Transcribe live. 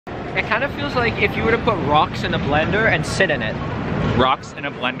It kind of feels like if you were to put rocks in a blender and sit in it. Rocks in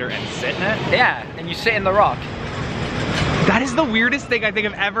a blender and sit in it? Yeah, and you sit in the rock. That is the weirdest thing I think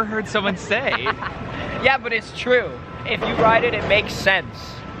I've ever heard someone say. Yeah, but it's true. If you ride it, it makes sense.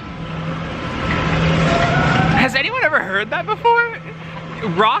 Has anyone ever heard that before?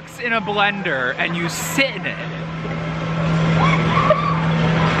 Rocks in a blender and you sit in it.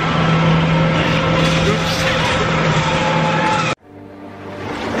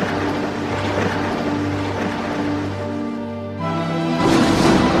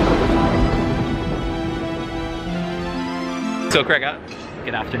 So Craig,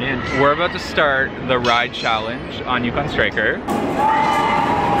 Good afternoon. we're about to start the ride challenge on Yukon Striker.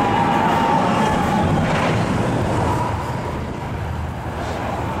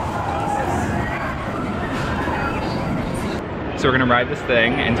 So we're gonna ride this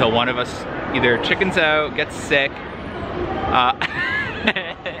thing until one of us either chickens out, gets sick. I'm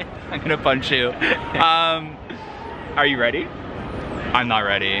gonna punch you. Are you ready? I'm not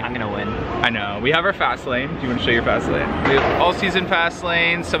ready. I'm gonna win. I know. We have our fast lane. Do you want to show your fast lane? We have all season fast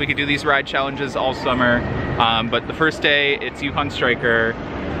lanes, so we could do these ride challenges all summer. But the first day, it's Yukon Striker.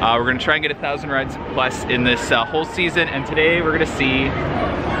 We're gonna try and get 1,000 rides plus in this whole season. And today we're gonna see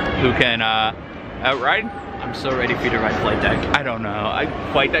who can outride. I'm so ready for you to ride flight deck. I don't know.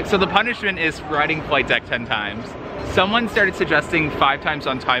 Flight deck. So the punishment is riding flight deck 10 times. Someone started suggesting 5 times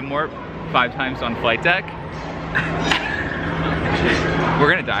on time warp, 5 times on flight deck. We're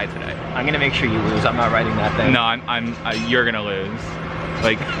gonna die today. I'm gonna make sure you lose. I'm not riding that thing. No, you're gonna lose.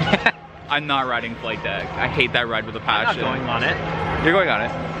 Like, I'm not riding flight deck. I hate that ride with a passion. I'm not going on it. You're going on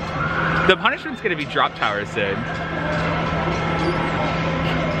it. The punishment's gonna be drop tower, Sid.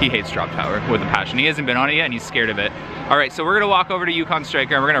 He hates drop tower with a passion. He hasn't been on it yet and he's scared of it. All right, so we're gonna walk over to Yukon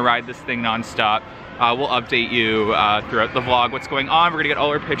Striker and we're gonna ride this thing nonstop. We'll update you throughout the vlog what's going on. We're gonna get all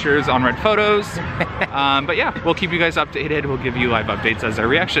our pictures on Red Photos. But yeah, we'll keep you guys updated. We'll give you live updates as our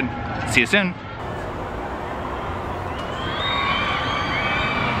reaction. See you soon.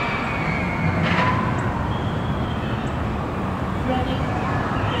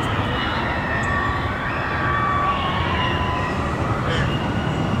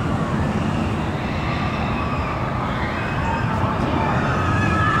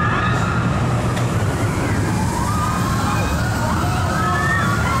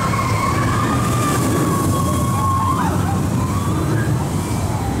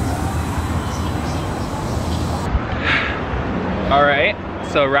 All right,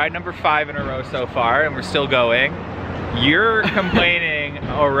 so ride number 5 in a row so far, and we're still going. You're complaining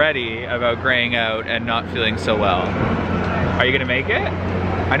already about graying out and not feeling so well. Are you gonna make it?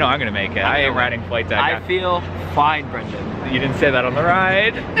 I know I'm gonna make it. I ain't riding flight deck. I feel fine, Brendan. You didn't say that on the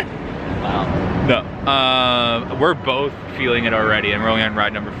ride. Wow. No, we're both feeling it already, and we're only on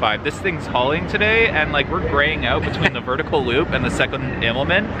ride number 5. This thing's hauling today, and like we're graying out between the vertical loop and the second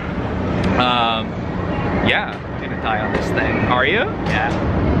Amusement. Yeah. I'm gonna die on this thing. Are you?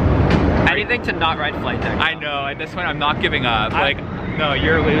 Yeah. Anything to not ride flight deck. I know, at this point I'm not giving up. Like, no,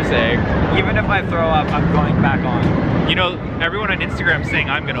 you're losing. Even if I throw up, I'm going back on. You know, everyone on Instagram saying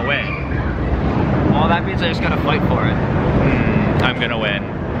I'm gonna win. Well, that means I just gotta fight for it. I'm gonna win.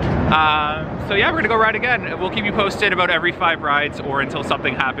 So yeah, we're gonna go ride again. We'll keep you posted about every 5 rides or until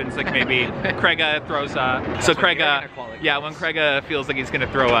something happens, like maybe Craig throws up. So Craig, yeah, when Craig feels like he's gonna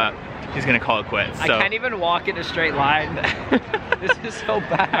throw up, he's gonna call it quits. So. I can't even walk in a straight line. This is so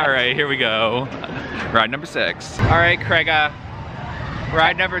bad. All right, here we go. Ride number 6. All right, Craig,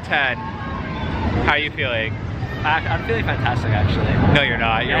 ride number 10. How are you feeling? I'm feeling fantastic, actually. No, you're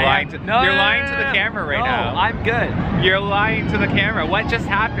not. You're lying to. You're lying to the camera right now. I'm good. You're lying to the camera. What just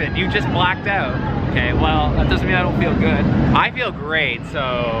happened? You just blacked out. Okay, well, that doesn't mean I don't feel good. I feel great.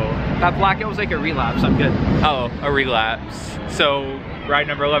 So that blackout was like a relapse. I'm good. Oh, a relapse. So ride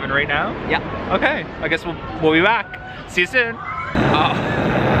number 11 right now. Yeah. Okay. I guess we'll be back. See you soon. Oh,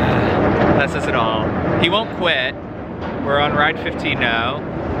 that says it all. He won't quit. We're on ride 15 now.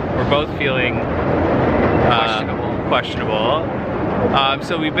 We're both feeling questionable.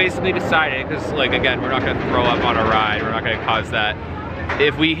 So we basically decided, because like again, we're not gonna throw up on a ride, we're not gonna cause that.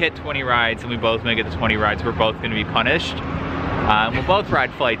 If we hit 20 rides and we both make it to 20 rides, we're both gonna be punished. We'll both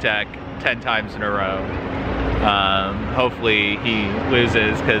ride flight deck 10 times in a row. Hopefully he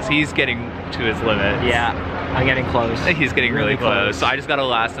loses, because he's getting to his limit. Yeah, I'm getting close. He's getting really close. So I just gotta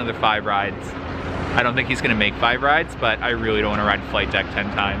last another 5 rides. I don't think he's gonna make 5 rides, but I really don't wanna ride flight deck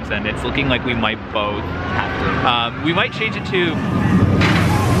 10 times, and it's looking like we might both have to. We might change it to...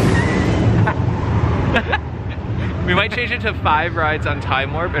 We might change it to 5 rides on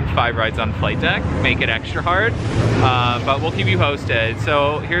Time Warp and 5 rides on Flight Deck, make it extra hard, but we'll keep you posted.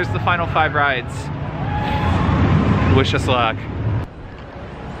 So here's the final 5 rides. Wish us luck.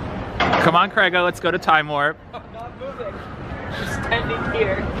 Come on, Craiga, let's go to Time Warp. I'm not moving. Just standing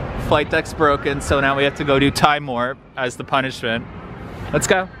here. Flight Deck's broken, so now we have to go do Time Warp as the punishment. Let's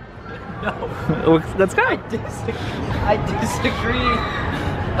go. No. Let's go. I disagree.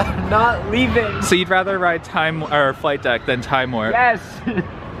 I'm not leaving. So you'd rather ride Time or Flight Deck than Time Warp? Yes.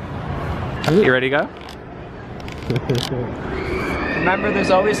 You ready to go? Remember, there's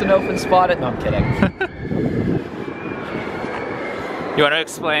always an open spot at. No, I'm kidding. You want to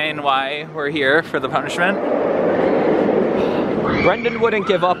explain why we're here for the punishment? Brendan wouldn't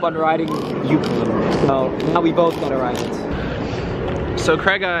give up on riding Yukon, so now we both gotta ride it. So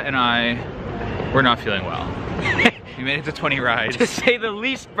Craiga and I, we're not feeling well. We made it to 20 rides. To say the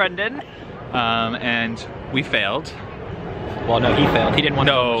least, Brendan. And we failed. Well, no, he failed. He didn't want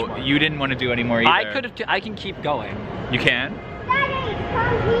to do much more. You didn't want to do any more either. I can keep going. You can? Daddy,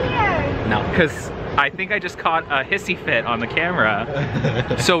 come here. No. Because I think I just caught a hissy fit on the camera.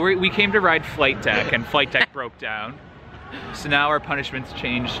 So we came to ride Flight Deck, and Flight Deck broke down. So now our punishment's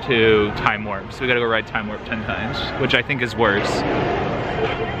changed to Time Warp. So we gotta go ride Time Warp 10 times, which I think is worse.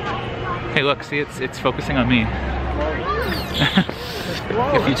 Hey look, see, it's focusing on me.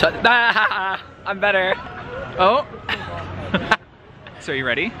 If you touch, I'm better. Oh. So are you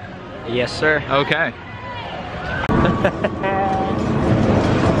ready? Yes, sir. Okay.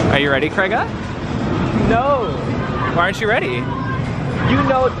 Are you ready, Craiga? No. Why aren't you ready? You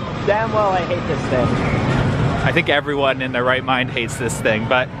know damn well I hate this thing. I think everyone in their right mind hates this thing,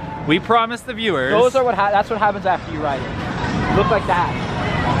 but we promised the viewers. Those are that's what happens after you ride it. Look like that.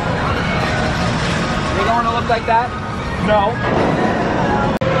 You don't want to look like that? No.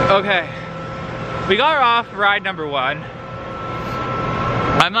 Okay. We got off ride number 1.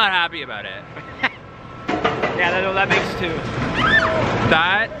 I'm not happy about it. Yeah, that makes 2.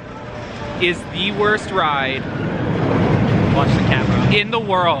 That is the worst ride. Watch the camera. In the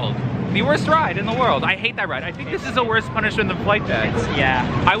world. The worst ride in the world. I hate that ride. I think this is a worse punishment than Flight Deck. Yeah.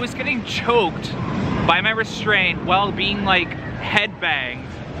 I was getting choked by my restraint while being like headbanged.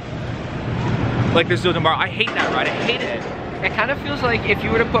 Like there's no tomorrow. I hate that ride. I hate it. It kind of feels like if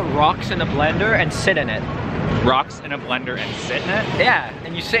you were to put rocks in a blender and sit in it. Rocks in a blender and sit in it? Yeah,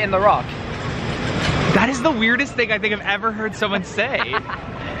 and you sit in the rock. That is the weirdest thing I think I've ever heard someone say.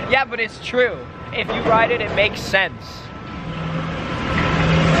 Yeah, but it's true. If you ride it, it makes sense.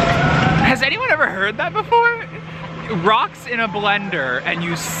 Has anyone ever heard that before? Rocks in a blender and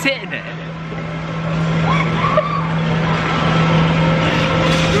you sit in it.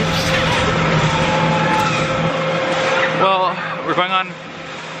 Oops. Well, we're going on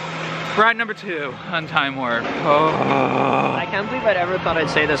ride number 2 on Time Warp. Oh. I can't believe I'd ever thought I'd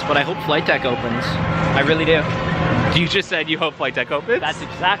say this, but I hope Flight Deck opens. I really do. You just said you hope Flight Deck opens? That's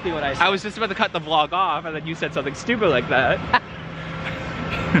exactly what I said. I was just about to cut the vlog off and then you said something stupid like that.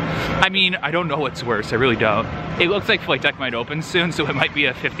 I mean, I don't know what's worse, I really don't. It looks like Flight Deck might open soon, so it might be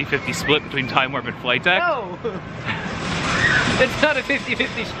a 50-50 split between Time Warp and Flight Deck. No! It's not a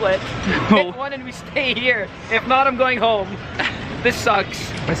 50-50 split. Pick one and we stay here. If not, I'm going home. This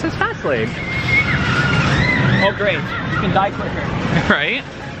sucks. This is fast lane. Oh great, you can die quicker. Right?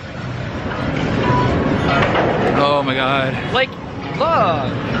 Oh my god. Like,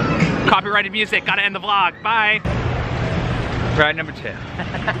 look. Copyrighted music, gotta end the vlog, bye. Ride number 2.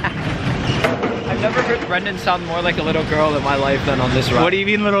 I've never heard Brendan sound more like a little girl in my life than on this ride. What do you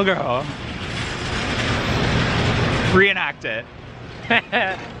mean, little girl? Reenact it.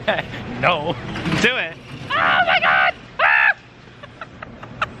 No. Do it. Oh my god! Ah!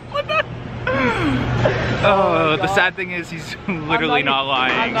 What the? Oh, the sad thing is he's literally not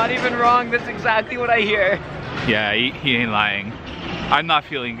lying. I'm not even wrong, that's exactly what I hear. Yeah, he ain't lying. I'm not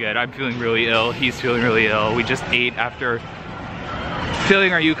feeling good. I'm feeling really ill. He's feeling really ill. We just ate after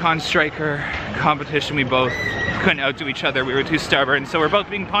failing our Yukon Striker competition. We both couldn't outdo each other. We were too stubborn. So we're both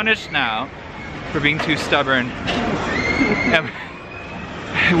being punished now for being too stubborn.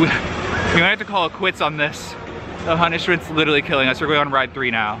 We might have to call it quits on this. The punishment's literally killing us. We're going on ride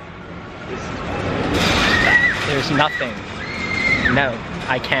 3 now. There's nothing. No,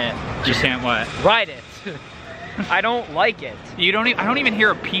 I can't. You can't what? Ride it. I don't like it. You don't. I don't even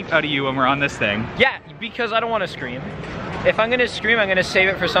hear a peep out of you when we're on this thing. Yeah, because I don't want to scream. If I'm gonna scream, I'm gonna save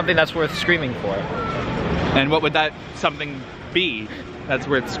it for something that's worth screaming for. And what would that something be that's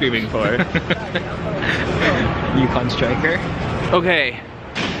worth screaming for? Yukon Striker. Okay.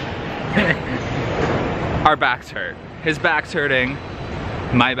 Our backs hurt. His back's hurting.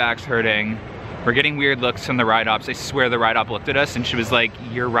 My back's hurting. We're getting weird looks from the ride ops. I swear the ride op looked at us and she was like,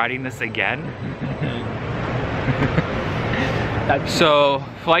 "You're riding this again?" So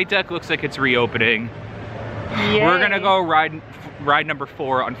flight deck looks like it's reopening. Yay. We're gonna go ride number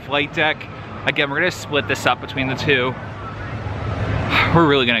 4 on flight deck. Again, we're gonna split this up between the two.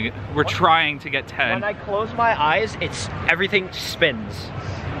 We're trying to get 10. When I close my eyes, everything spins.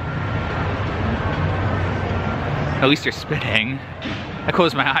 At least you're spinning. I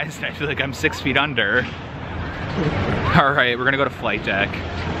close my eyes and I feel like I'm 6 feet under. All right, we're gonna go to flight deck.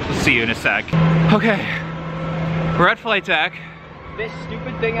 We'll see you in a sec. Okay, we're at flight deck. This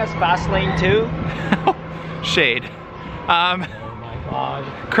stupid thing has fast lane too. Shade. Oh my god.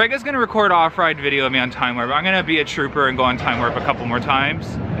 Craig is gonna record off-ride video of me on time warp. I'm gonna be a trooper and go on time warp a couple more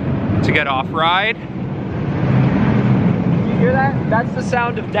times to get off-ride. You hear that? That's the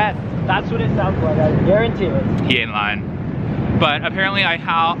sound of death. That's what it sounds like, I guarantee it. He ain't lying. But apparently I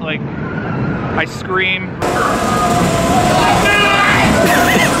howl, like, I scream.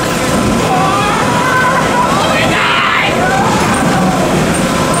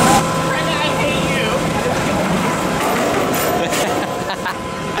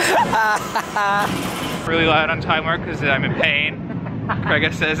 Really loud on time warp because I'm in pain.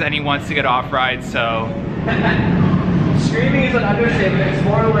 Craig says, and he wants to get off-ride, so. Screaming is an understatement. It's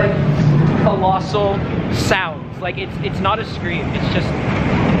more like colossal sounds. Like it's not a scream, it's just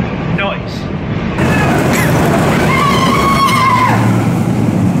noise.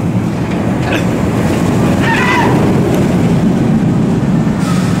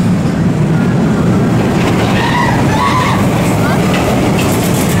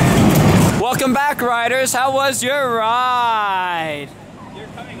 Welcome back, riders. How was your ride? You're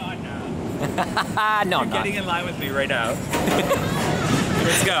coming on now. No, You're getting in line with me right now.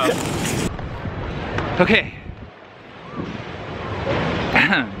 Let's go. Okay.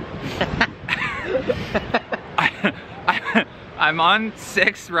 I'm on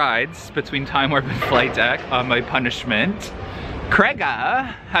 6 rides between time warp and flight deck on my punishment. Craig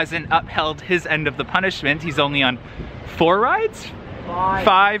hasn't upheld his end of the punishment. He's only on 4 rides?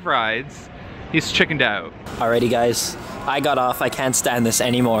 5 rides. He's chickened out. Alrighty guys, I got off. I can't stand this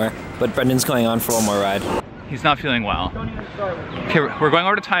anymore, but Brendan's going on for one more ride. He's not feeling well. Okay, we're going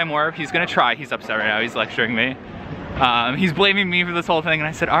over to time warp. He's gonna try. He's upset right now. He's lecturing me. He's blaming me for this whole thing, and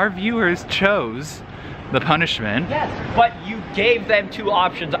I said our viewers chose the punishment. Yes, but you gave them 2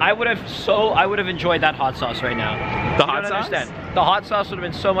 options. I would have enjoyed that hot sauce right now. The hot sauce? Understand. The hot sauce would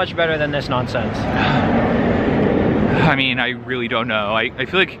have been so much better than this nonsense. I mean, I really don't know. I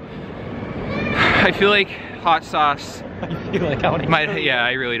feel like hot sauce. I feel like yeah,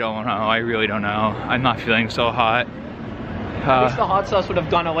 I really don't know. I really don't know. I'm not feeling so hot. At least the hot sauce would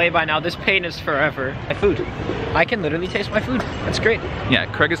have gone away by now. This pain is forever. My food. I can literally taste my food. That's great. Yeah,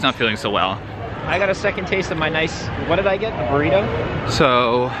 Craig is not feeling so well. I got a second taste of my nice, what did I get? A burrito?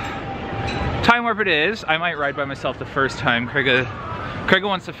 So, time warp it is. I might ride by myself the first time. Craig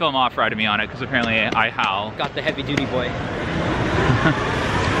wants to film off-riding me on it because apparently I howl. Got the heavy duty boy.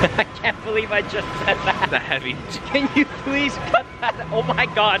 I can't believe I just said that. The heavy. Can you please cut that? Oh my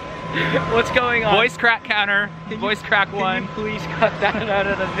god. What's going on? Voice crack counter. Voice crack 1. Can you please cut that out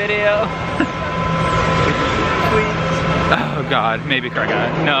of the video? Please. Oh god, maybe Craig.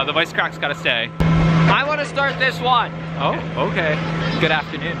 No, the voice crack's gotta stay. I want to start this one. Oh, okay. Good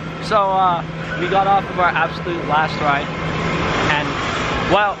afternoon. So, we got off of our absolute last ride. And,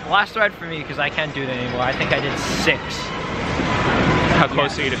 well, last ride for me because I can't do it anymore. I think I did 6. How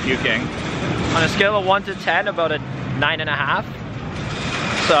close are you to puking? On a scale of 1 to 10, about a 9.5.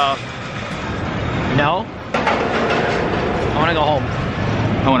 So, no. I want to go home.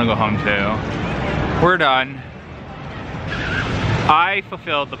 I want to go home too. We're done. I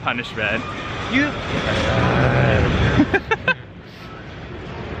fulfilled the punishment. You.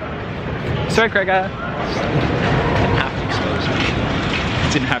 Sorry, Craig. Didn't have to expose me.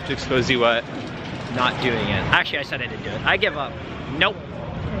 Didn't have to expose you what? Not doing it. Actually, I said I didn't do it. I give up. Nope.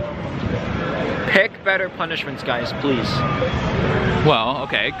 Pick better punishments, guys, please. Well,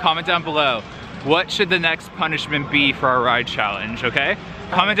 okay. Comment down below. What should the next punishment be for our ride challenge, okay?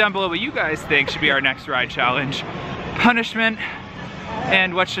 Comment down below what you guys think should be our next ride challenge punishment.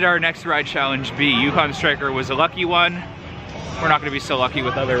 And what should our next ride challenge be? Yukon Striker was a lucky one. We're not gonna be so lucky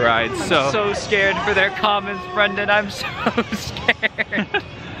with other rides, so. I'm so scared for their comments, Brendan. I'm so scared.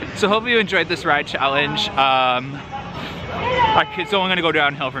 So hope you enjoyed this ride challenge. It's only gonna go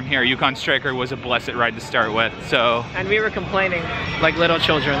downhill from here. Yukon Striker was a blessed ride to start with, so. And we were complaining like little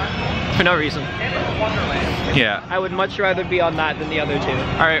children for no reason. Yeah. I would much rather be on that than the other 2.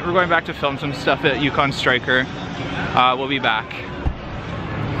 All right, we're going back to film some stuff at Yukon Striker. We'll be back.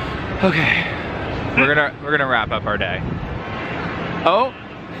 Okay, we're gonna wrap up our day. Oh,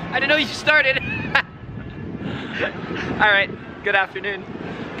 I didn't know you started. All right, good afternoon.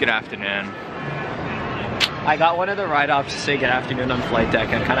 good afternoon. I got one of the write-offs to say good afternoon on flight deck.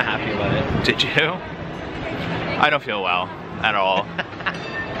 I'm kind of happy about it. Did you? I don't feel well at all.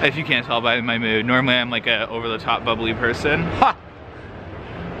 If you can't tell by my mood, normally I'm like a over-the-top bubbly person. Ha!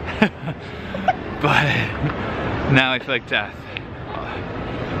 But now I feel like death.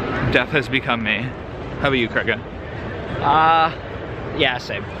 Death has become me. How about you, Krega? Yeah,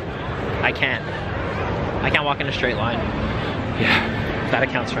 same. I can't walk in a straight line. Yeah. If that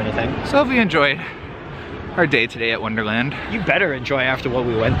accounts for anything. So hope you enjoyed our day today at Wonderland. You better enjoy after what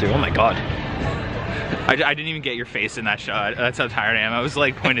we went through. Oh my God. I didn't even get your face in that shot. That's how tired I am. I was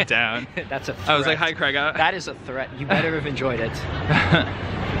like pointed down. That's a threat. I was like, hi, Krega. That is a threat. You better have enjoyed it.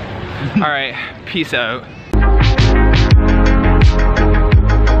 All right, peace out.